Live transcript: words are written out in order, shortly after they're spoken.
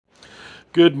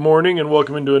Good morning and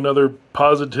welcome into another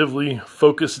positively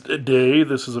focused day.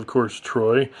 This is, of course,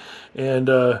 Troy. And,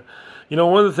 one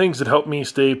of the things that helped me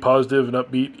stay positive and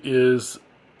upbeat is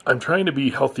I'm trying to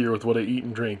be healthier with what I eat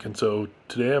and drink. And so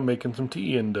today I'm making some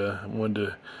tea, and I wanted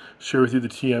to share with you the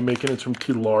tea I'm making. It's from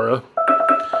Tea Laura.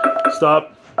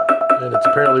 Stop. And it's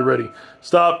apparently ready.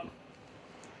 Stop.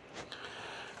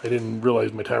 I didn't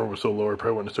realize my timer was so low. I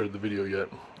probably wouldn't have started the video yet.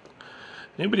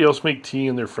 Anybody else make tea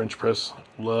in their French press?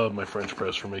 Love my French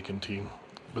press for making tea.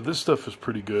 But this stuff is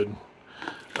pretty good.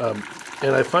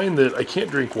 And I find that I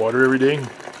can't drink water every day.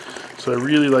 So I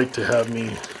really like to have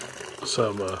me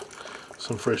some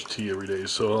fresh tea every day.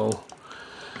 So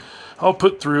I'll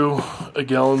put through a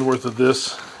gallon worth of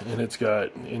this. And it's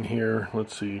got in here,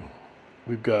 let's see,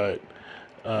 we've got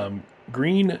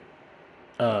green,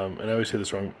 and I always say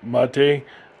this wrong, mate,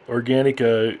 organic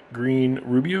green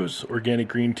rubios, organic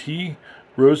green tea,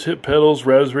 rosehip petals,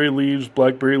 raspberry leaves,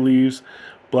 blackberry leaves,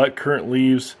 blackcurrant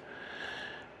leaves,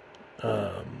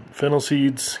 fennel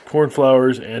seeds,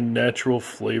 cornflowers, and natural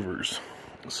flavors.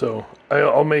 So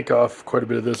I'll make off quite a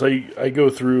bit of this. I go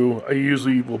through, I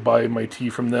usually will buy my tea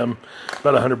from them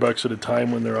about $100 at a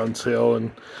time when they're on sale,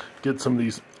 and get some of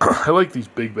these. I like these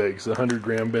big bags, the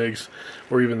 100-gram bags,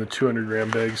 or even the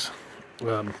 200-gram bags.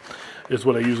 Is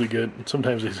what I usually get.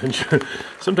 Sometimes they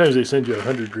send you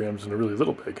 100 grams in a really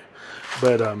little bag.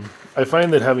 But I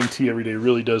find that having tea every day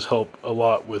really does help a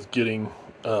lot with getting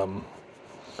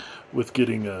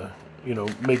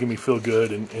making me feel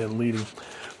good and leading.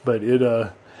 But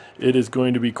it is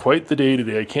going to be quite the day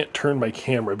today. I can't turn my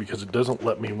camera because it doesn't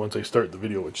let me once I start the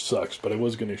video, which sucks. But I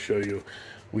was going to show you.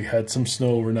 We had some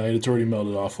snow overnight. It's already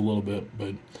melted off a little bit,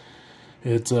 but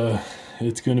it's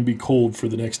going to be cold for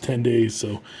the next 10 days,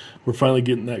 so we're finally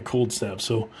getting that cold snap.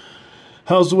 So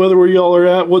how's the weather where y'all are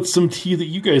at? What's some tea that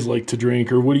you guys like to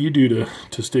drink, or what do you do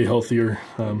to stay healthier?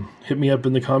 Hit me up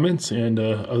in the comments, and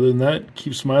other than that,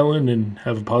 keep smiling and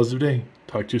have a positive day.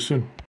 Talk to you soon.